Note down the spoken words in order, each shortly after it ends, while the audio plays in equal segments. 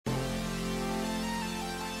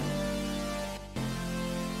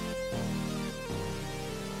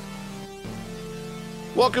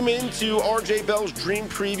Welcome into RJ Bell's Dream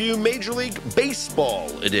Preview Major League Baseball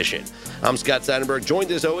edition. I'm Scott Seidenberg,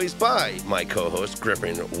 joined as always by my co-host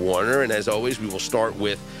Griffin Warner, and as always, we will start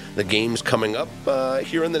with the games coming up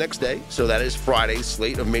here in the next day. So that is Friday's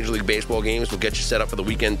slate of Major League Baseball games. We'll get you set up for the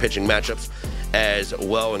weekend pitching matchups as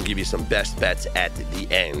well and give you some best bets at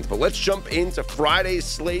the end. But let's jump into Friday's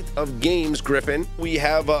slate of games, Griffin. We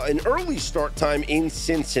have an early start time in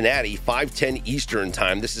Cincinnati, 5:10 Eastern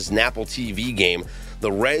time. This is an Apple TV game.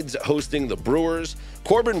 The Reds hosting the Brewers.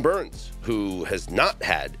 Corbin Burns, who has not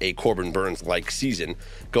had a Corbin Burns-like season,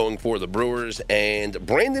 going for the Brewers. And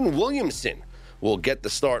Brandon Williamson will get the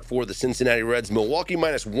start for the Cincinnati Reds. Milwaukee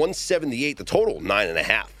minus 178, the total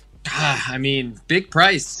 9.5. I mean, big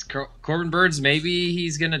price. Corbin Burns, maybe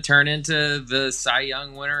he's going to turn into the Cy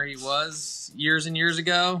Young winner he was years and years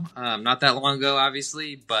ago. Not that long ago,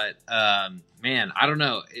 obviously. But, man, I don't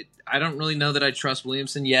know. I don't really know that I trust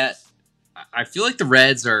Williamson yet. I feel like the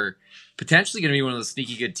Reds are potentially going to be one of those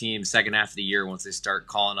sneaky good teams second half of the year once they start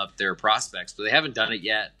calling up their prospects, but they haven't done it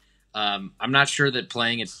yet. I'm not sure that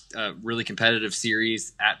playing a really competitive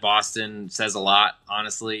series at Boston says a lot,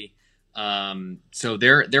 honestly. So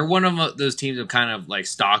they're one of those teams I'm kind of like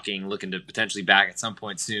stalking, looking to potentially back at some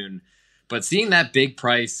point soon. But seeing that big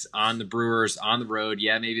price on the Brewers on the road,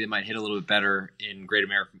 yeah, maybe they might hit a little bit better in Great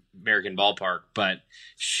American Ballpark. But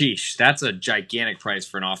sheesh, that's a gigantic price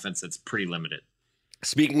for an offense that's pretty limited.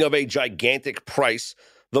 Speaking of a gigantic price,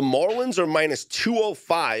 the Marlins are minus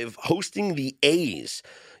 205 hosting the A's.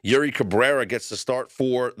 Yuri Cabrera gets the start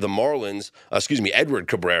for the Marlins. Edward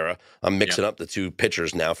Cabrera. I'm mixing up the two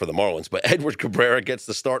pitchers now for the Marlins. But Edward Cabrera gets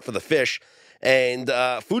the start for the Fish. And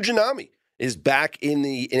Fujinami is back in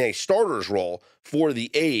a starter's role for the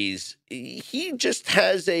A's. He just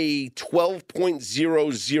has a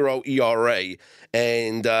 12.00 ERA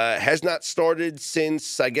and has not started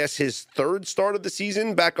since, I guess, his third start of the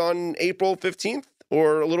season back on April 15th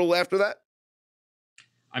or a little after that.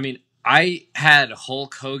 I mean, I had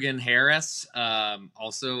Hulk Hogan Harris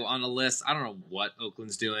also on the list. I don't know what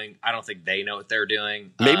Oakland's doing. I don't think they know what they're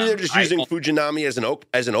doing. Maybe they're just using Fujinami as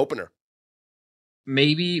an opener.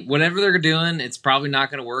 Maybe whatever they're doing, it's probably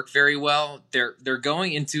not going to work very well. They're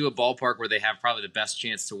going into a ballpark where they have probably the best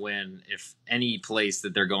chance to win, if any place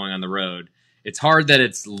that they're going on the road. It's hard that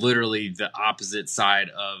it's literally the opposite side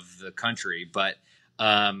of the country, but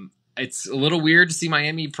it's a little weird to see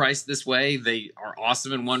Miami priced this way. They are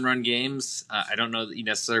awesome in one-run games. I don't know that you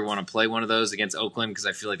necessarily want to play one of those against Oakland because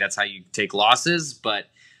I feel like that's how you take losses, but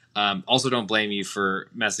also don't blame you for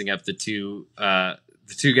messing up the two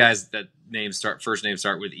guys that first names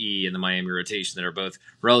start with E in the Miami rotation that are both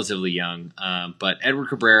relatively young. But Edward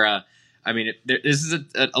Cabrera, I mean, this is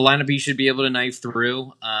a lineup he should be able to knife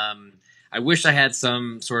through. I wish I had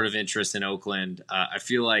some sort of interest in Oakland. I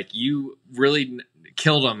feel like you really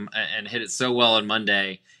killed them and hit it so well on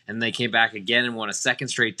Monday, and they came back again and won a second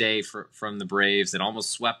straight day from the Braves and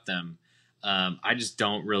almost swept them. I just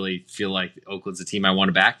don't really feel like Oakland's a team I want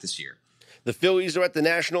to back this year. The Phillies are at the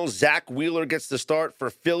Nationals. Zach Wheeler gets the start for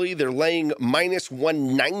Philly. They're laying minus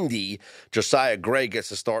 190. Josiah Gray gets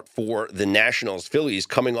the start for the Nationals. Phillies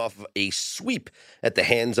coming off of a sweep at the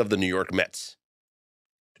hands of the New York Mets.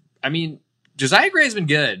 I mean, Josiah Gray's been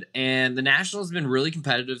good, and the Nationals have been really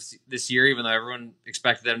competitive this year, even though everyone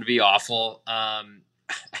expected them to be awful. I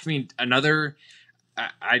mean,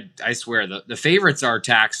 I swear, the favorites are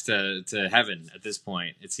taxed to heaven at this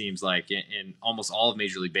point, it seems like, in almost all of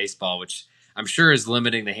Major League Baseball, which I'm sure is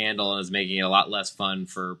limiting the handle and is making it a lot less fun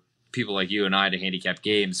for people like you and I to handicap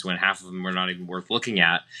games when half of them are not even worth looking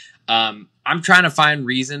at. I'm trying to find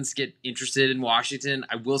reasons to get interested in Washington.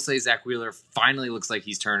 I will say Zach Wheeler finally looks like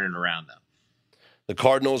he's turning around, though. The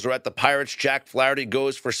Cardinals are at the Pirates. Jack Flaherty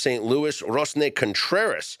goes for St. Louis. Rosne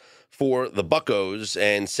Contreras for the Buccos,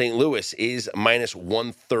 and St. Louis is minus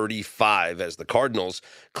 135 as the Cardinals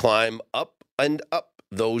climb up and up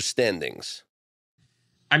those standings.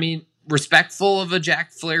 I mean, respectful of a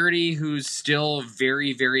Jack Flaherty who's still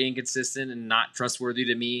very, very inconsistent and not trustworthy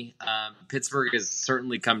to me. Pittsburgh has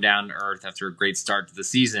certainly come down to earth after a great start to the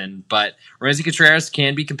season, but Roansy Contreras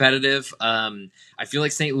can be competitive. I feel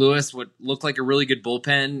like St. Louis, what looked like a really good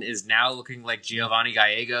bullpen, is now looking like Giovanni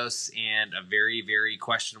Gallegos and a very, very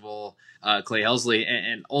questionable Clay Helsley.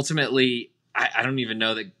 And ultimately, I don't even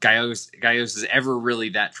know that Gallegos is ever really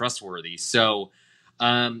that trustworthy. So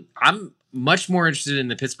I'm much more interested in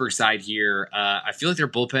the Pittsburgh side here. I feel like their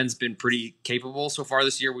bullpen's been pretty capable so far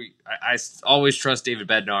this year. I always trust David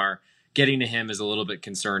Bednar. Getting to him is a little bit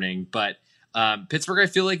concerning, but Pittsburgh, I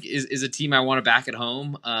feel like, is a team I want to back at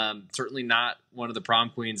home. Certainly not one of the prom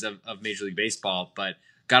queens of Major League Baseball, but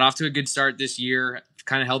got off to a good start this year.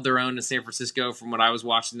 kind of held their own in San Francisco from what I was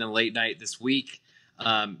watching them late night this week.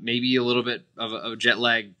 Maybe a little bit of a jet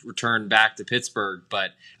lag return back to Pittsburgh,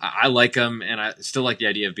 but I like them, and I still like the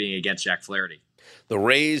idea of being against Jack Flaherty. The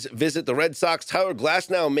Rays visit the Red Sox. Tyler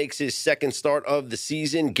Glasnow makes his second start of the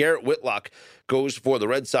season. Garrett Whitlock goes for the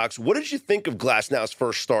Red Sox. What did you think of Glasnow's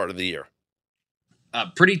first start of the year?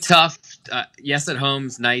 Pretty tough. Yes, at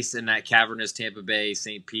home's nice in that cavernous Tampa Bay,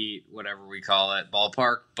 St. Pete, whatever we call it,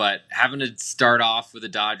 ballpark. But having to start off with the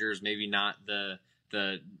Dodgers, maybe not the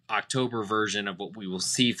October version of what we will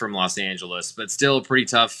see from Los Angeles, but still a pretty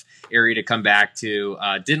tough area to come back to.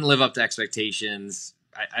 Didn't live up to expectations.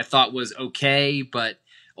 I thought was okay, but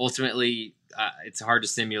ultimately it's hard to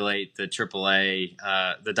simulate the AAA,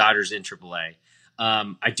 the Dodgers in AAA.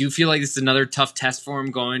 I do feel like this is another tough test for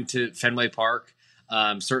him going to Fenway Park.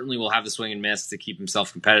 Certainly will have the swing and miss to keep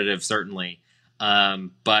himself competitive, certainly.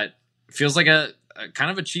 But it feels like a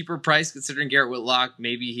kind of a cheaper price considering Garrett Whitlock.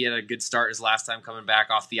 Maybe he had a good start his last time coming back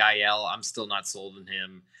off the IL. I'm still not sold on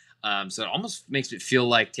him. So it almost makes me feel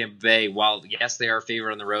like Tampa Bay, while yes, they are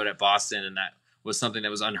favored on the road at Boston, and that was something that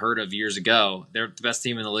was unheard of years ago. They're the best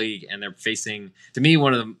team in the league, and they're facing, to me,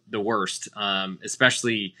 one of the worst,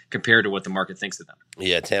 especially compared to what the market thinks of them.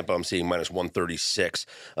 Yeah, Tampa, I'm seeing minus 136.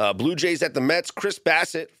 Blue Jays at the Mets. Chris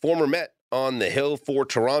Bassett, former Met, on the hill for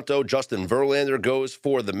Toronto. Justin Verlander goes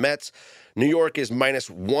for the Mets. New York is minus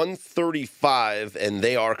 135, and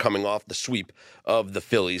they are coming off the sweep of the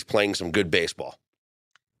Phillies, playing some good baseball.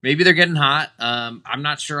 Maybe they're getting hot. I'm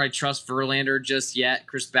not sure I trust Verlander just yet.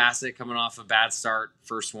 Chris Bassett coming off a bad start,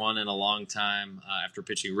 first one in a long time after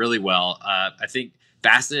pitching really well. I think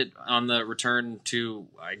Bassett on the return to,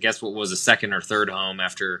 I guess, what was a second or third home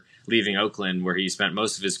after leaving Oakland, where he spent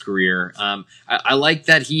most of his career. I like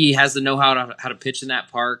that he has the know-how how to pitch in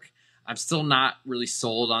that park. I'm still not really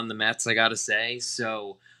sold on the Mets, I got to say.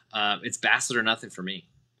 So it's Bassett or nothing for me.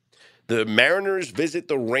 The Mariners visit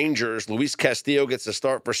the Rangers. Luis Castillo gets the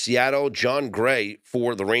start for Seattle. John Gray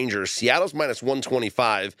for the Rangers. Seattle's minus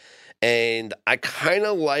 125, and I kind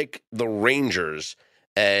of like the Rangers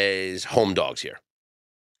as home dogs here.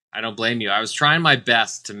 I don't blame you. I was trying my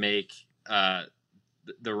best to make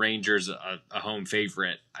the Rangers a home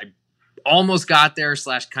favorite. I almost got there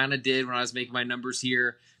 / kind of did when I was making my numbers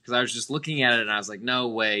here, because I was just looking at it and I was like, no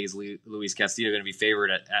way is Luis Castillo going to be favored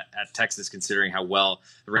at Texas, considering how well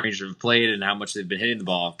the Rangers have played and how much they've been hitting the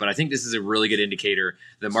ball. But I think this is a really good indicator.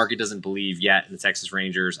 The market doesn't believe yet in the Texas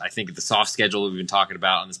Rangers. I think the soft schedule we've been talking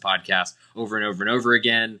about on this podcast over and over and over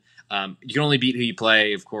again. You can only beat who you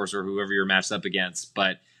play, of course, or whoever you're matched up against.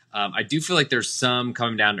 But I do feel like there's some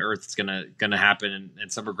coming down to earth that's gonna happen,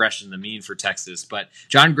 and some regression in the mean for Texas. But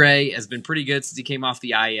John Gray has been pretty good since he came off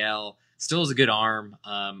the IL. Still has a good arm.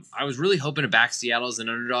 I was really hoping to back Seattle as an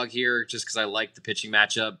underdog here, just because I like the pitching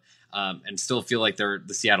matchup, and still feel like the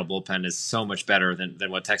Seattle bullpen is so much better than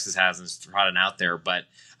what Texas has and is trotting out there. But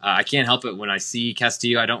I can't help it when I see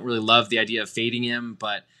Castillo. I don't really love the idea of fading him,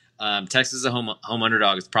 but Texas is a home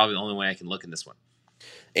underdog. It's probably the only way I can look in this one.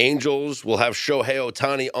 Angels will have Shohei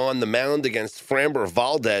Ohtani on the mound against Framber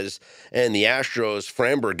Valdez, and the Astros,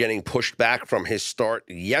 Framber getting pushed back from his start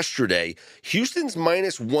yesterday. Houston's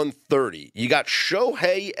minus 130. You got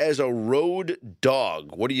Shohei as a road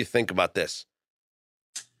dog. What do you think about this?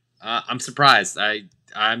 I'm surprised.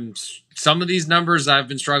 I'm some of these numbers I've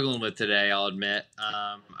been struggling with today, I'll admit.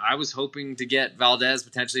 I was hoping to get Valdez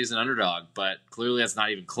potentially as an underdog, but clearly that's not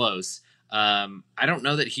even close. I don't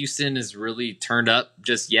know that Houston is really turned up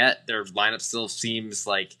just yet. Their lineup still seems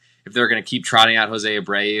like if they're going to keep trotting out Jose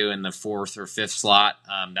Abreu in the 4th or 5th slot,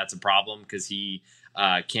 that's a problem because he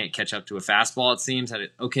can't catch up to a fastball, it seems. Had an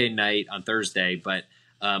okay night on Thursday, but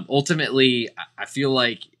ultimately I feel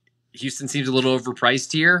like Houston seems a little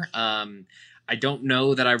overpriced here. I don't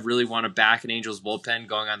know that I really want to back an Angels bullpen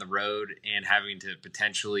going on the road and having to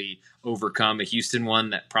potentially overcome a Houston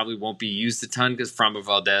one that probably won't be used a ton because Framber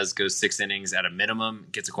Valdez goes 6 innings at a minimum,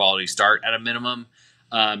 gets a quality start at a minimum.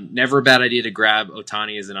 Never a bad idea to grab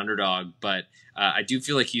Ohtani as an underdog, but I do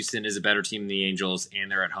feel like Houston is a better team than the Angels, and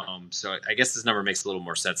they're at home. So I guess this number makes a little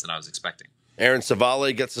more sense than I was expecting. Aaron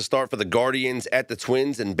Savale gets the start for the Guardians at the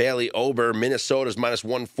Twins, and Bailey Ober, Minnesota's minus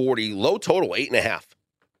 140. Low total, 8.5.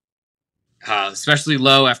 Especially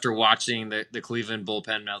low after watching the Cleveland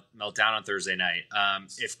bullpen meltdown on Thursday night.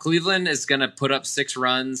 If Cleveland is going to put up 6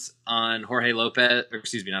 runs on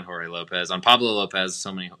on Pablo Lopez,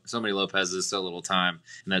 so many Lopez's, so little time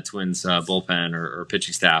in that Twins bullpen or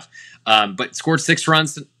pitching staff. But scored 6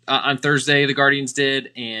 runs on Thursday, the Guardians did,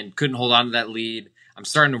 and couldn't hold on to that lead. I'm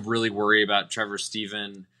starting to really worry about Trevor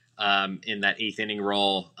Stephen in that 8th inning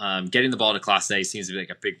role. Getting the ball to Clase seems to be like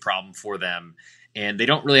a big problem for them. and they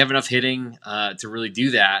don't really have enough hitting to really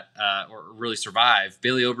do that or really survive.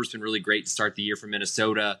 Bailey Ober's been really great to start the year for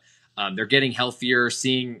Minnesota. They're getting healthier,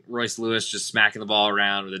 seeing Royce Lewis just smacking the ball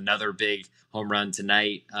around with another big home run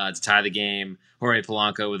tonight to tie the game. Jorge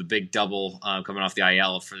Polanco with a big double coming off the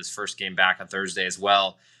IL for this first game back on Thursday as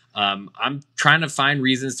well. I'm trying to find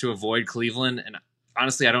reasons to avoid Cleveland, and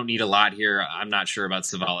honestly, I don't need a lot here. I'm not sure about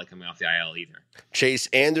Savali coming off the IL either. Chase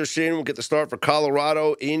Anderson will get the start for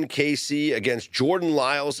Colorado in KC against Jordan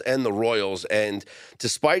Lyles and the Royals. And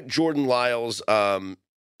despite Jordan Lyles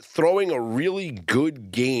throwing a really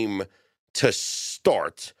good game to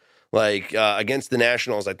start, against the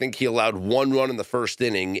Nationals, I think he allowed 1 run in the first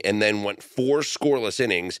inning and then went 4 scoreless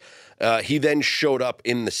innings. He then showed up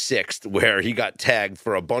in the 6th where he got tagged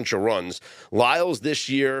for a bunch of runs. Lyles this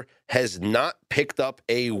year has not picked up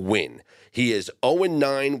a win. He is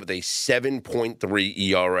 0-9 with a 7.3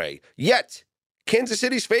 ERA. Yet, Kansas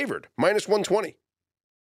City's favored, -120.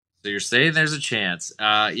 So you're saying there's a chance.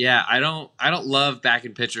 Yeah, I don't love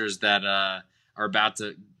backing pitchers that are about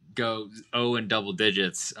to go 0 in double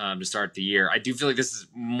digits to start the year. I do feel like this is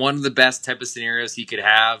one of the best type of scenarios he could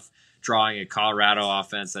have, drawing a Colorado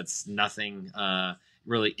offense that's nothing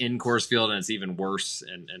really in Coors Field, and it's even worse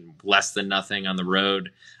and less than nothing on the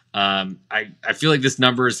road. I feel like this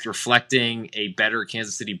number is reflecting a better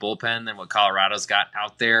Kansas City bullpen than what Colorado's got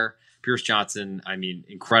out there. Pierce Johnson,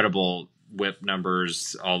 incredible whip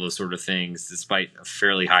numbers, all those sort of things, despite a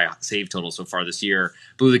fairly high save total so far this year.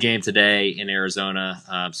 Blew the game today in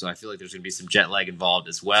Arizona, so I feel like there's going to be some jet lag involved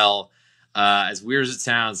as well. As weird as it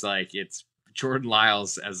sounds, like it's Jordan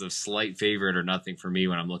Lyles as a slight favorite or nothing for me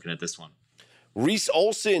when I'm looking at this one. Reese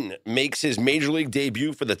Olson makes his major league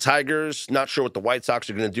debut for the Tigers. Not sure what the White Sox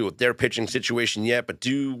are going to do with their pitching situation yet, but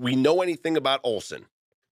do we know anything about Olson?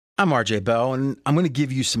 I'm RJ Bell, and I'm going to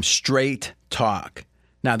give you some straight talk.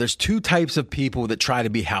 Now, there's 2 types of people that try to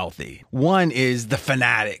be healthy. One is the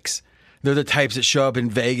fanatics. They're the types that show up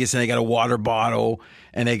in Vegas and they got a water bottle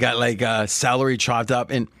and they got celery chopped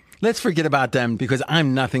up. And let's forget about them because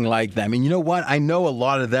I'm nothing like them. And you know what? I know a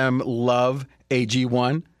lot of them love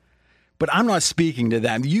AG1, but I'm not speaking to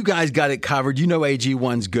them. You guys got it covered. You know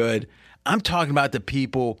AG1's good. I'm talking about the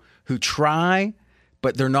people who try,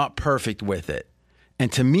 but they're not perfect with it.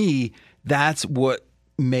 And to me, that's what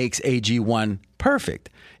makes AG1 perfect,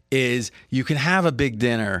 is you can have a big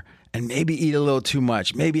dinner and maybe eat a little too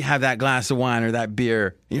much, maybe have that glass of wine or that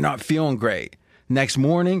beer. You're not feeling great. Next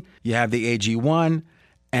morning, you have the AG1,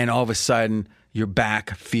 and all of a sudden, you're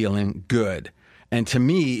back feeling good. And to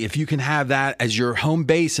me, if you can have that as your home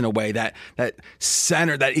base in a way, that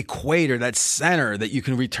center, that equator, that center that you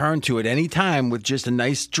can return to at any time with just a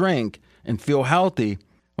nice drink and feel healthy,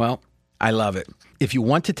 well, I love it. If you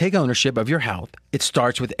want to take ownership of your health, it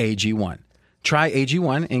starts with AG1. Try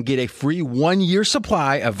AG1 and get a free 1-year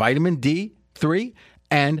supply of vitamin D3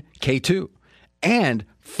 and K2 and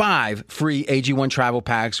 5 free AG1 travel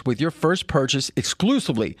packs with your first purchase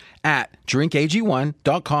exclusively at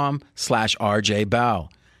drinkag1.com/RJBell.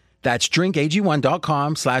 That's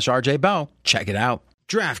drinkag1.com/RJBell. Check it out.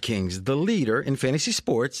 DraftKings, the leader in fantasy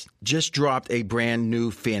sports, just dropped a brand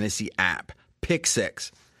new fantasy app, Pick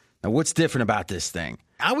 6. Now, what's different about this thing?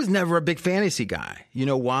 I was never a big fantasy guy. You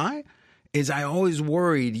know why? Is I always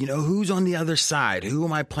worried, who's on the other side? Who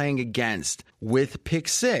am I playing against? With Pick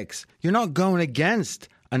 6, you're not going against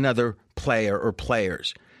another player or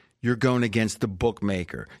players. You're going against the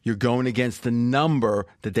bookmaker. You're going against the number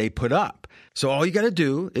that they put up. So all you got to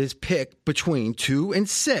do is pick between 2 and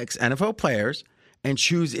 6 NFL players and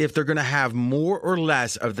choose if they're going to have more or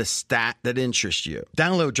less of the stat that interests you.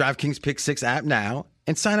 Download DraftKings Pick 6 app now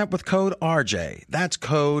and sign up with code RJ. That's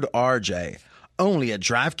code RJ. Only at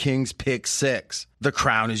DraftKings Pick 6. The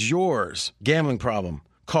crown is yours. Gambling problem?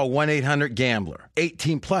 Call 1-800-GAMBLER.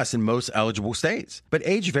 18 plus in most eligible states, but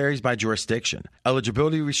age varies by jurisdiction.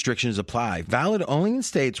 Eligibility restrictions apply. Valid only in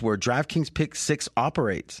states where DraftKings Pick 6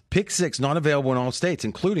 operates. Pick 6 not available in all states,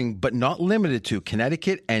 including but not limited to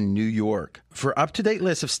Connecticut and New York. For up-to-date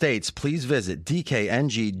list of states, please visit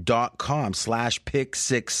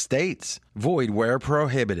dkng.com/pick6states. Void where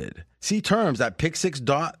prohibited. See terms at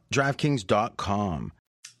pick6.draftkings.com.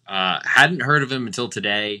 Hadn't heard of him until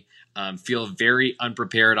today. Feel very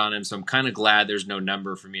unprepared on him, so I'm kind of glad there's no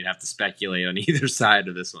number for me to have to speculate on either side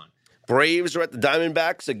of this one. Braves are at the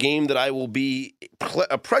Diamondbacks, a game that I will be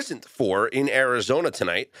present for in Arizona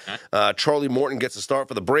tonight. Charlie Morton gets a start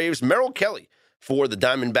for the Braves. Merrill Kelly for the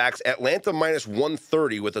Diamondbacks. Atlanta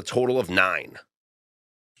 -130 with a total of 9.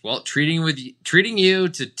 Well, treating you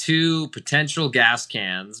to 2 potential gas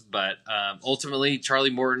cans, but ultimately Charlie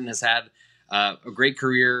Morton has had a great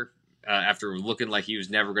career. after looking like he was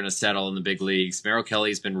never going to settle in the big leagues. Merrill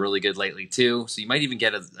Kelly's been really good lately too, so you might even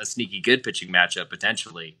get a sneaky good pitching matchup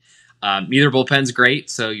potentially. Neither bullpen's great,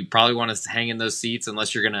 so you probably want to hang in those seats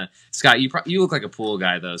unless you're gonna. Scott, you look like a pool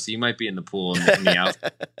guy though, so you might be in the pool in the out.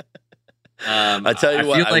 I tell you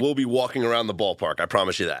what, I will be walking around the ballpark. I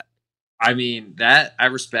promise you that. I mean, that I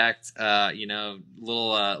respect.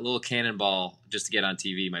 Little cannonball just to get on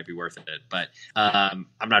TV might be worth it, but I'm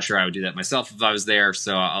not sure I would do that myself if I was there.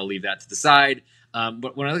 So I'll leave that to the side.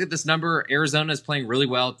 But when I look at this number, Arizona is playing really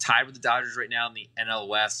well, tied with the Dodgers right now in the NL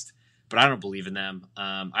West. But I don't believe in them.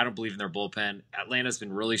 I don't believe in their bullpen. Atlanta's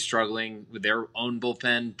been really struggling with their own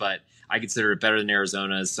bullpen, but I consider it better than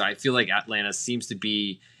Arizona's. So I feel like Atlanta seems to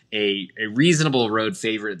be a reasonable road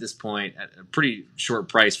favorite at this point at a pretty short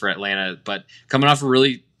price for Atlanta. But coming off a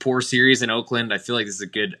really poor series in Oakland, I feel like this is a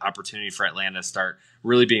good opportunity for Atlanta to start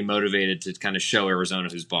really being motivated to kind of show Arizona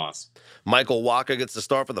who's boss. Michael Wacha gets the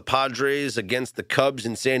start for the Padres against the Cubs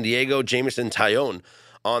in San Diego. Jameson Taillon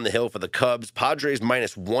on the hill for the Cubs. Padres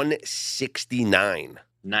minus 169.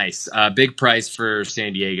 Nice. Big price for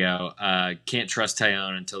San Diego. Can't trust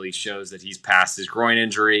Taillon until he shows that he's past his groin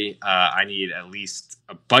injury. I need at least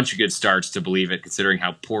a bunch of good starts to believe it, considering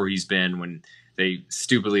how poor he's been when they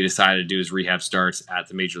stupidly decided to do his rehab starts at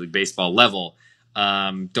the Major League Baseball level.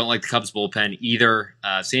 Don't like the Cubs bullpen either.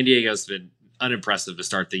 San Diego's been unimpressive to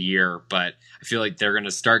start the year, but I feel like they're going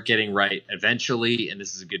to start getting right eventually, and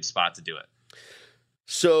this is a good spot to do it.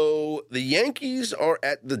 So the Yankees are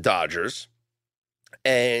at the Dodgers,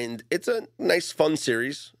 and it's a nice, fun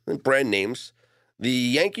series, brand names. The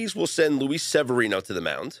Yankees will send Luis Severino to the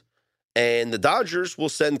mound, and the Dodgers will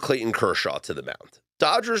send Clayton Kershaw to the mound.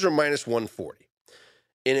 Dodgers are minus 140.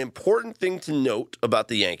 An important thing to note about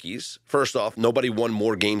the Yankees, first off, nobody won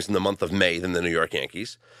more games in the month of May than the New York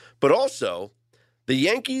Yankees, but also the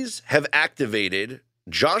Yankees have activated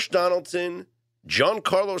Josh Donaldson,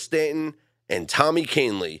 Giancarlo Stanton, and Tommy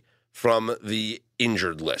Kahnle from the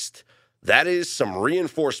injured list. That is some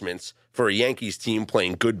reinforcements for a Yankees team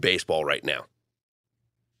playing good baseball right now.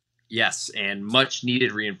 Yes, and much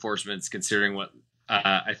needed reinforcements considering what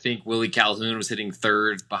I think Willie Calhoun was hitting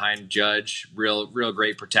third behind Judge. Real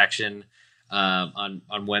great protection on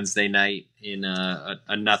Wednesday night in a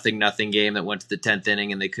 0-0 game that went to the 10th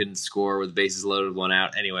inning and they couldn't score with bases loaded, one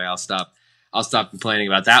out. Anyway, I'll stop complaining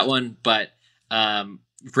about that one. But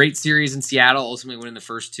great series in Seattle, ultimately winning the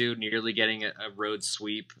first two, nearly getting a road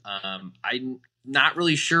sweep. I'm not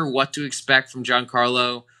really sure what to expect from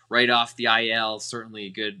Giancarlo right off the IL. Certainly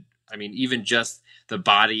a good, even just the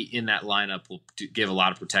body in that lineup will give a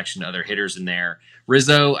lot of protection to other hitters in there.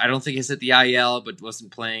 Rizzo, I don't think he's hit the IL, but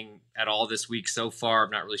wasn't playing at all this week so far.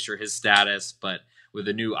 I'm not really sure his status, but with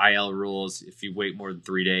the new IL rules, if you wait more than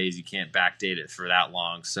 3 days, you can't backdate it for that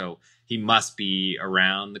long. So he must be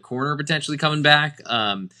around the corner, potentially coming back.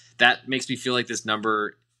 That makes me feel like this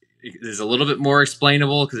number is a little bit more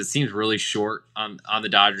explainable because it seems really short on the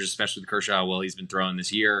Dodgers, especially with Kershaw, how well he's been throwing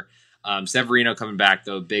this year. Severino coming back,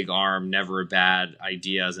 though, big arm, never a bad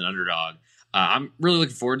idea as an underdog. I'm really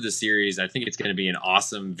looking forward to the series. I think it's going to be an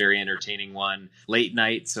awesome, very entertaining one. Late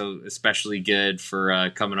night, so especially good for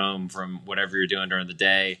coming home from whatever you're doing during the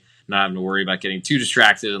day. Not having to worry about getting too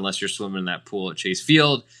distracted unless you're swimming in that pool at Chase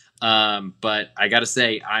Field. But I got to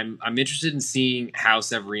say, I'm interested in seeing how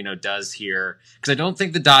Severino does here because I don't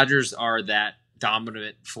think the Dodgers are that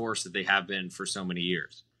dominant force that they have been for so many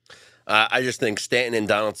years. I just think Stanton and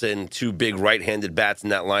Donaldson, two big right-handed bats in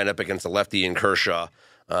that lineup against a lefty in Kershaw,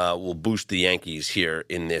 will boost the Yankees here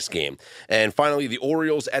in this game. And finally, the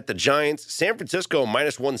Orioles at the Giants. San Francisco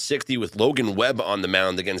minus 160 with Logan Webb on the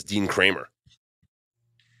mound against Dean Kramer.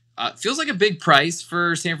 Feels like a big price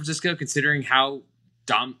for San Francisco considering how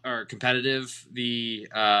competitive the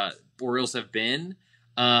Orioles have been.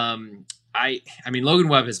 Logan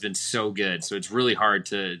Webb has been so good, so it's really hard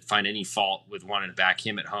to find any fault with wanting to back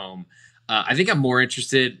him at home. I think I'm more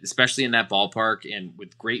interested, especially in that ballpark and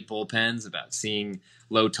with great bullpens, about seeing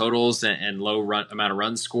low totals and low amount of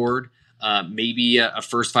runs scored. Maybe a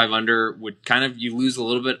first 5 under would you lose a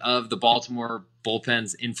little bit of the Baltimore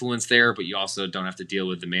bullpen's influence there, but you also don't have to deal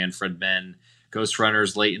with the Manfred Men ghost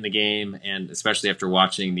runners late in the game, and especially after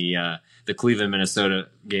watching the Cleveland Minnesota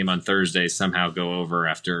game on Thursday somehow go over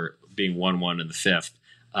after being 1-1 in the fifth.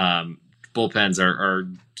 Bullpens are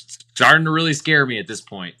starting to really scare me at this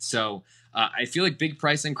point. So I feel like big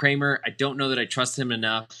price on Kramer. I don't know that I trust him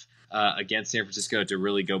enough against San Francisco to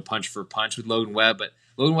really go punch for punch with Logan Webb, but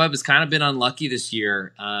Logan Webb has kind of been unlucky this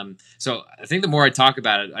year. So I think the more I talk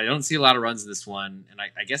about it, I don't see a lot of runs in this one. And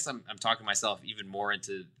I guess I'm talking myself even more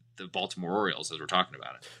into the Baltimore Orioles as we're talking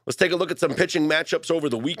about it. Let's take a look at some pitching matchups over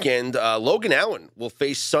the weekend. Logan Allen will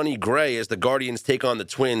face Sonny Gray as the Guardians take on the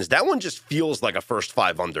Twins. That one just feels like a first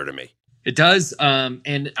 5 under to me. It does,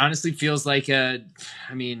 and honestly feels like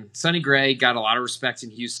Sonny Gray got a lot of respect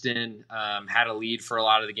in Houston, had a lead for a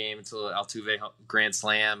lot of the game until Altuve grand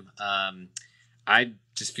slam. I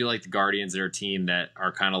just feel like the Guardians are a team that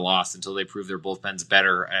are kind of lost until they prove their bullpen's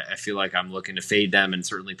better. I feel like I'm looking to fade them and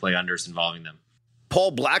certainly play unders involving them.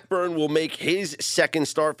 Paul Blackburn will make his second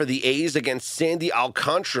start for the A's against Sandy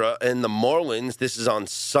Alcantara and the Marlins. This is on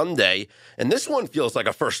Sunday, and this one feels like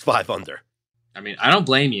a first 5 under. I mean, I don't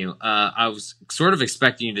blame you. I was sort of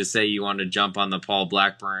expecting you to say you wanted to jump on the Paul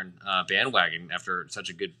Blackburn bandwagon after such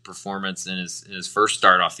a good performance in his first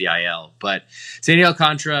start off the IL. But Sandy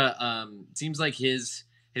Alcantara seems like his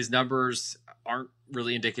numbers aren't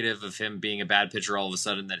really indicative of him being a bad pitcher all of a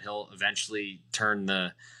sudden, that he'll eventually turn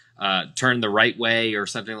the right way or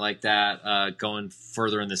something like that going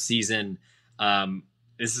further in the season.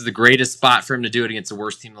 This is the greatest spot for him to do it against the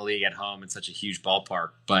worst team in the league at home in such a huge ballpark.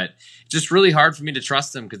 But it's just really hard for me to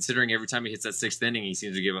trust him, considering every time he hits that 6th inning, he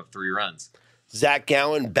seems to give up 3 runs. Zach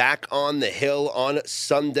Gallen back on the hill on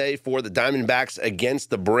Sunday for the Diamondbacks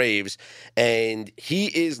against the Braves. And he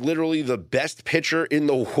is literally the best pitcher in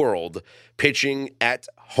the world pitching at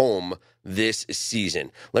home this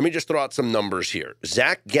season. Let me just throw out some numbers here.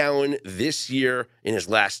 Zach Gallen this year in his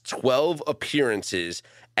last 12 appearances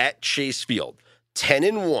at Chase Field,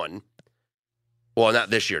 10-1. Well, not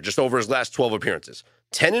this year, just over his last 12 appearances.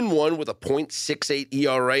 10-1 with a .68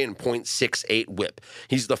 ERA and .68 WHIP.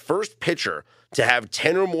 He's the first pitcher to have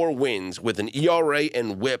 10 or more wins with an ERA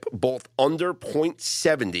and WHIP both under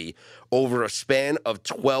 .70 over a span of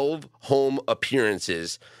 12 home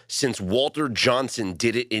appearances since Walter Johnson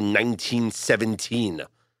did it in 1917.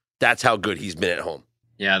 That's how good he's been at home.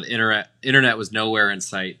 Yeah, the internet was nowhere in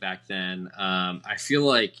sight back then. I feel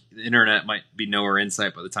like the internet might be nowhere in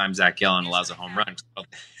sight by the time Zach Gallen allows a home run.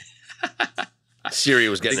 Siri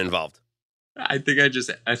was getting involved. They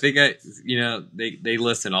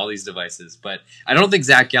listen, all these devices, but I don't think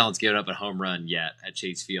Zach Gallen's given up a home run yet at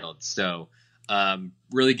Chase Field. So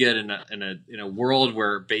really good in a world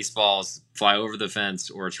where baseballs fly over the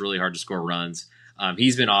fence or it's really hard to score runs.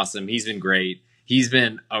 He's been awesome. He's been great. He's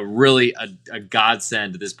been a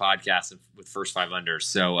godsend to this podcast with first 5 unders.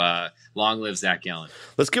 So long live Zach Gallen.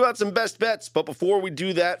 Let's give out some best bets. But before we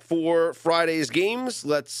do that for Friday's games,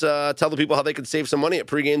 let's tell the people how they can save some money at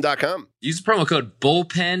pregame.com. Use the promo code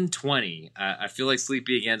bullpen20. I feel like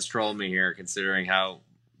Sleepy again's trolling me here, considering how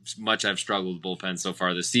much I've struggled with bullpen so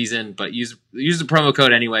far this season. But use the promo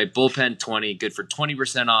code anyway, bullpen20, good for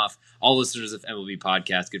 20% off. All listeners of MLB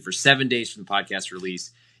Podcast, good for 7 days from the podcast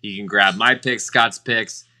release. You can grab my picks, Scott's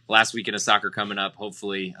picks, last weekend of soccer coming up,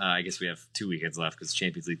 hopefully. I guess we have 2 weekends left because the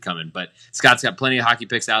Champions League coming. But Scott's got plenty of hockey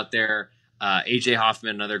picks out there. AJ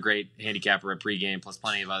Hoffman, another great handicapper at pregame, plus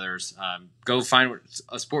plenty of others. Go find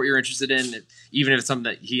a sport you're interested in, even if it's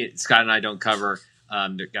something that Scott and I don't cover.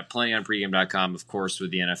 They've got plenty on pregame.com, of course, with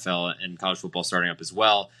the NFL and college football starting up as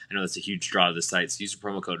well. I know that's a huge draw to the site, so use the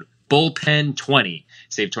promo code bullpen20.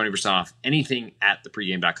 Save 20% off anything at the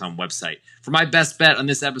pregame.com website. For my best bet on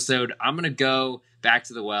this episode, I'm going to go back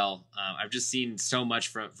to the well. I've just seen so much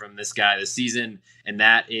from this guy this season, and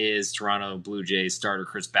that is Toronto Blue Jays starter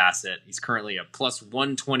Chris Bassett. He's currently a plus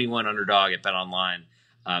 121 underdog at BetOnline.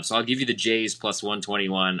 So I'll give you the Jays plus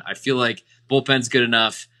 121. I feel like bullpen's good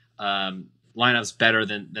enough. Lineup's better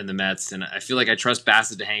than the Mets, and I feel like I trust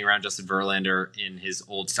Bassett to hang around Justin Verlander in his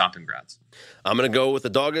old stomping grounds. I'm going to go with the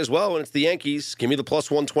dog as well, and it's the Yankees. Give me the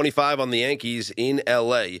plus 125 on the Yankees in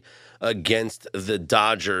L.A. against the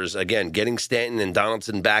Dodgers. Again, getting Stanton and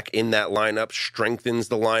Donaldson back in that lineup strengthens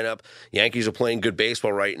the lineup. Yankees are playing good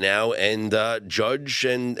baseball right now, and Judge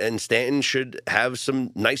and Stanton should have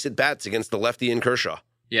some nice at-bats against the lefty in Kershaw.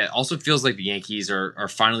 Yeah, it also feels like the Yankees are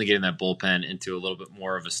finally getting that bullpen into a little bit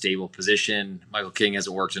more of a stable position. Michael King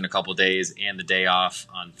hasn't worked in a couple of days, and the day off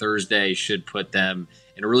on Thursday should put them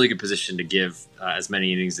in a really good position to give as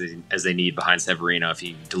many innings as they need behind Severino if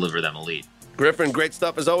he can deliver them a lead. Griffin, great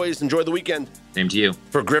stuff as always. Enjoy the weekend. Same to you.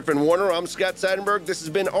 For Griffin Warner, I'm Scott Seidenberg. This has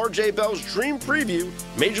been RJ Bell's Dream Preview,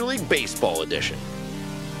 Major League Baseball edition.